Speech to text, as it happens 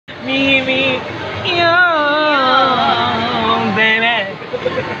Me, you, baby.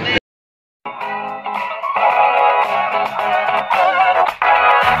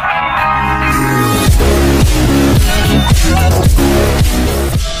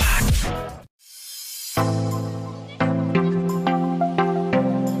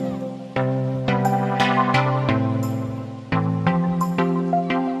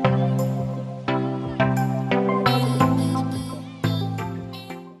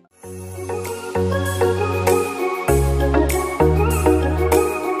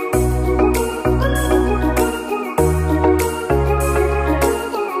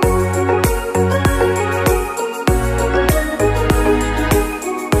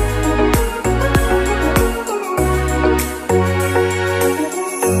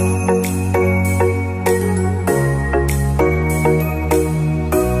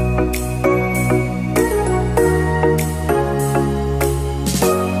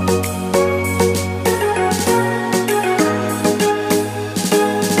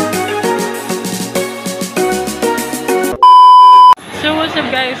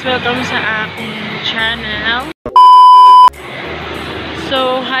 Welcome sa aking channel.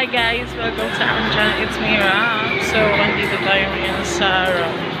 So, hi guys, welcome sa aking channel. It's me, Raf. So, andito tayo ngayon sa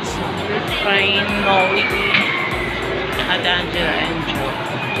finally at Angela and Joe.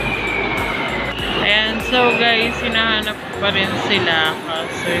 Ayan, so guys, hinahanap pa rin sila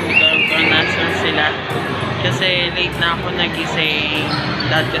kasi hindi ko alam kung nasan sila. Kasi late na ako nagising.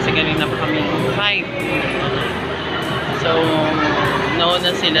 Dahil kasi kanina pa kami 5. So,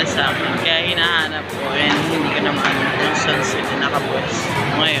 nauna sila sa akin. Kaya hinahanap ko and hindi ko naman kung saan sila nakapos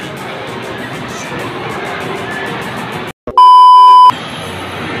ngayon.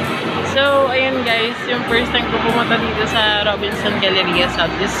 So, ayun guys, yung first time ko pumunta dito sa Robinson Galleria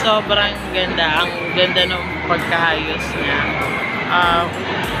South is sobrang ganda. Ang ganda ng pagkahayos niya.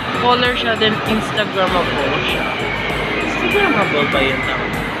 Color siya, then Instagrammable siya. Instagrammable ba yun tawag?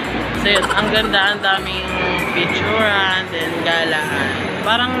 So yun, ang ganda, ang daming picturean, then galaan.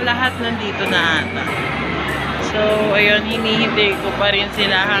 Parang lahat nandito na ata. So, ayun, hinihintay ko pa rin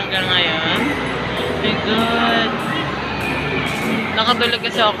sila hanggang ngayon. Oh my God. Nakatulog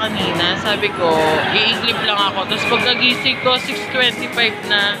kasi ako kanina. Sabi ko, iiglip lang ako. Tapos pagkagising ko, 6:25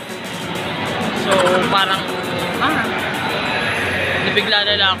 na. So, parang, nabigla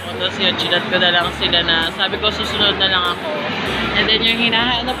na lang ako. Tapos yun, chinat ko na lang sila na sabi ko, susunod na lang ako. And then yung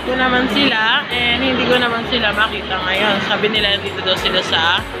hinahanap ko naman sila and hindi ko naman sila makita ngayon. Sabi nila dito daw sila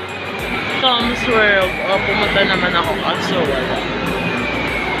sa Tom's World. O pumunta naman ako kaso wala.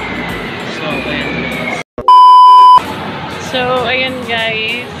 So ayun. So ayun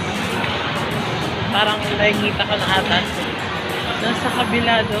guys. Parang nakikita ko na ata. Nasa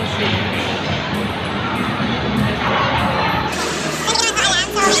kabila daw sila.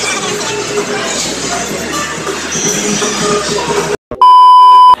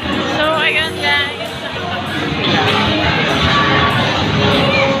 So, ayun guys.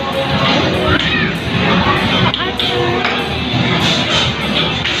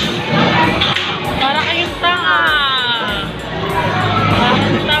 Para kayong tanga.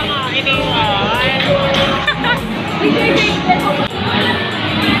 Parang tanga. Iniwan.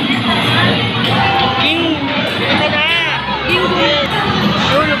 Ito na.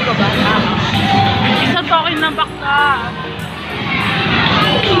 Tulog ka ba? Isa token ng bakta.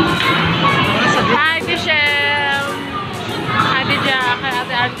 Hi, Michelle. Hi, Jack. Hi,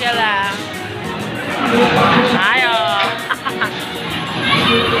 Ate Angela. Ayo.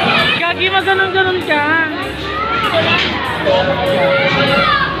 Gagi, maganon-ganon ka.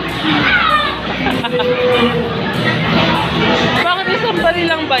 Bakit isang bali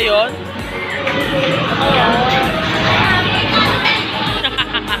lang ba yun?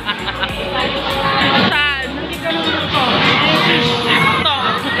 Saan? Hindi ka naman ito. Ito.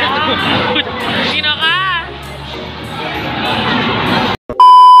 Sino ka?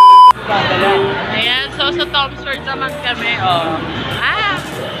 Ayan, so sa Tom's World naman kami, oh.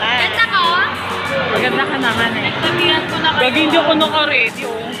 Ganda ka, oh? Maganda ka naman, eh. Nagsabihan ko na kayo. Gagi, hindi ako naka-ready,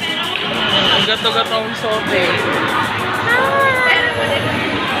 oh. Ang gato-gato ang sote.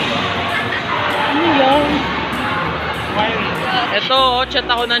 Ano yan? Ito, chat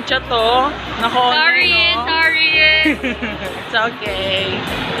ako ng chat, oh. Naka-online, oh. Sorry. It's okay.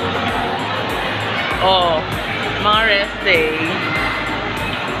 Oh, mga rest day.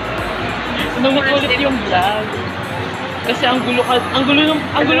 Nung-ulit yung vlog. Kasi ang gulo pala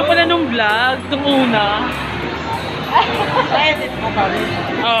nung vlog, nung una. Edit mo pa rin.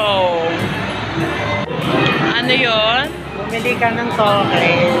 Oo. Ano yun? Bumili ka ng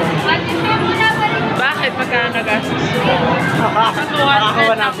token. Bakit? Magkano nagastos mo? Sa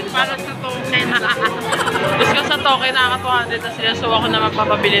 200 lang para sa token. Gusto ko sa token, nakaka 200 na sila. So ako na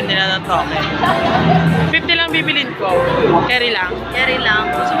magpapabilin nila ng token. 50 lang bibilin ko. Carry lang. Carry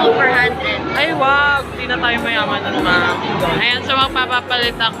lang. Gusto mo 400. Ay, wag. Hindi na tayo mayaman na naman. Ayan, so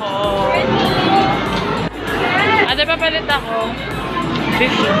magpapapalit ako. Ano papalit ako? 50.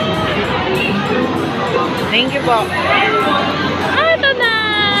 Thank you po. Ah, ito na!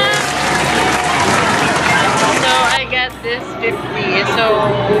 So, I get this 50. So,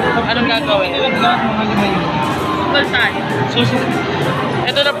 anong gagawin? Well, tayo.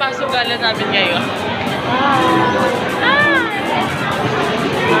 Ito na pasugalan namin ngayon.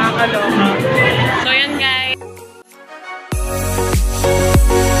 Nakakaloka. So, yan guys.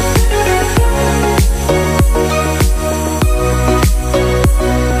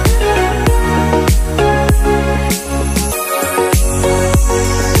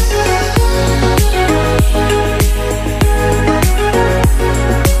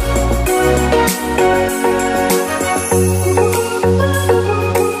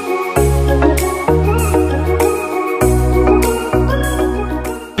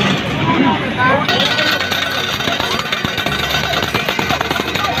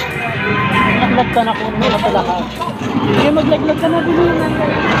 Maglaglag ka na kung ano na lahat. Sige, maglaglag ka na, bilhin na.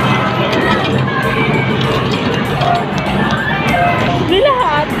 Di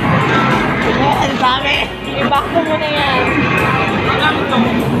lahat. Ang dami. I-back ko muna yan.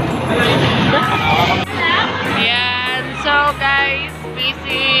 Ayan. So guys,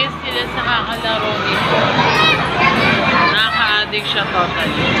 busy sila sa kakalaro dito. Nakaka-addict siya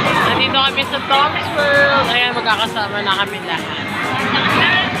totally. Nandito kami sa Tom's World. Ayan, magkakasama na kami lahat.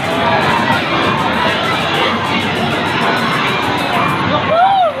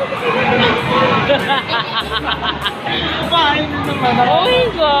 Oh my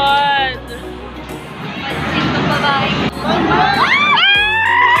God!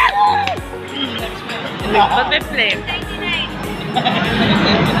 Ba't may flame?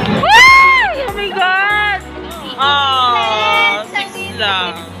 Oh my God! Oh, 6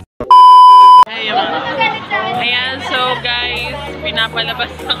 lang. Ayan, so guys,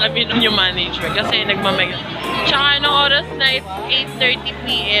 pinapalabas na kami ng yung manager kasi nagmamay. Tsaka anong oras na? It's 8:30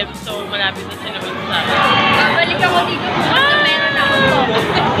 PM. So, malapit na sila magsasara. Babalik ako dito. Meron ako.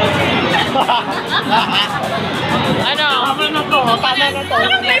 Ano? Tama na to. Tama na to.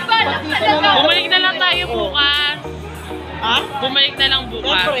 Bumalik na lang tayo bukas. Ha? Bumalik na lang bukas.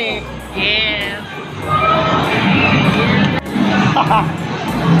 Siyempre. Yes.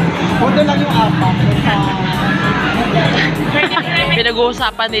 Huwag lang yung apat.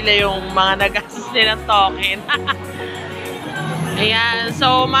 Pinag-uusapan nila yung mga nagastos nilang token. Ayan.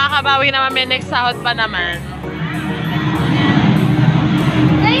 So, makakabawi naman may next sahod pa naman.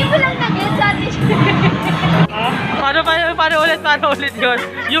 Ngayon mo lang nag-get sa atin. Paano ulit yun?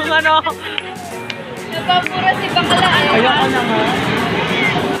 Yung ano? Napapura si Bakala. Ayoko na nga.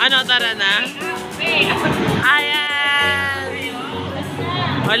 Ano, tara na? Ayan.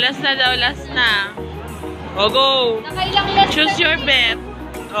 O, last na daw, last na. O, go. Nakailang last Choose your bet.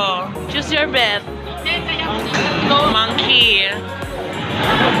 Oh, choose your bet. Monkey.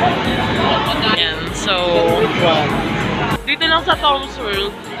 Ayan, so... Which one? Dito lang sa Tom's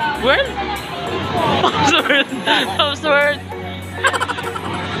World. World? Tom's World. Tom's World.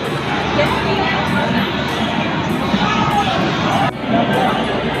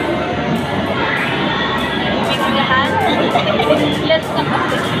 Let's na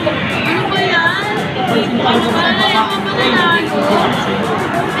kasi. Ano ba yan?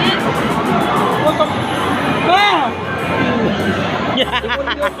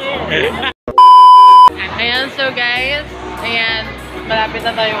 Ayan, so guys, ayan, malapit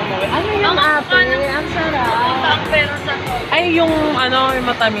na tayo umuwi. Ano yung ate? Ang sarap. Ang pero sa to. Ay, yung ano, yung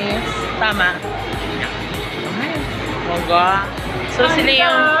matamis. Tama. Moga. So sila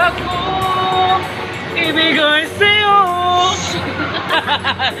yung... Ibigay sa'yo.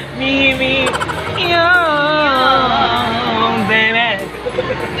 Mimi. Yung baby.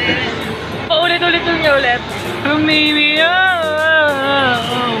 Paulit-ulit niya ulit. Mimi.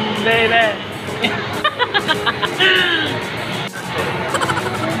 Yung baby.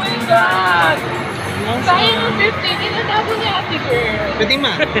 Oh my God. Sayang yung 50. Tinatago niya ate girl. Pwede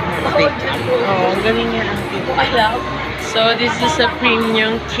ma. Oo, galing niya ate. So, this is a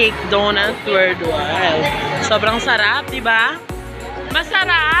premium cake donut worldwide. Sobrang sarap, di ba?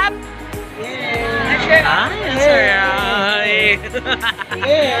 Masarap! Yeah. Ay, ang sarap!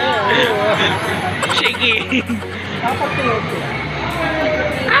 Yeah. Shaky! Dapat yun.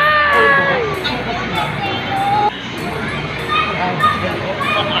 Ay!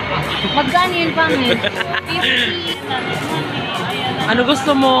 Magkano yun pa, men? 50. Ano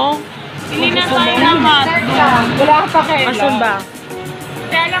gusto mo? Pili na tayo ng hotdog. Wala ka pa kayo. Asan ba?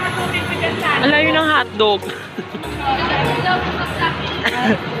 Kaya lang ang tubig bigas sa Ang layo ng hotdog.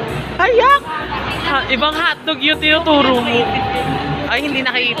 Hayak! Ibang hotdog yung tinuturo mo. Ay, hindi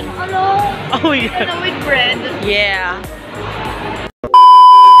nakikita. Hello? Oh, yeah. Hello with bread. Yeah.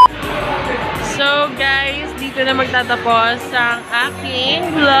 So, guys, dito na magtatapos ang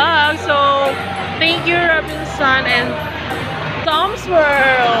aking vlog. So, thank you, Robinson and Tom's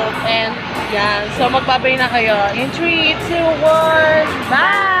World. And, yan. So, magbabay na kayo. In 3, 2, 1.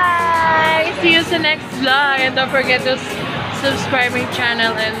 Bye! See you sa next vlog. And don't forget to subscribe my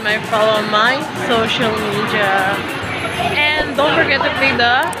channel and follow my social media. And don't forget to click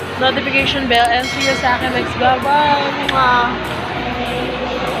the notification bell and see you sa akin next vlog. Bye!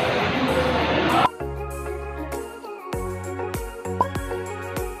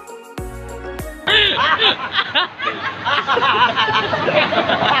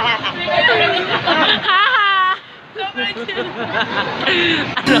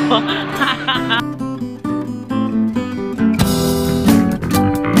 Ano?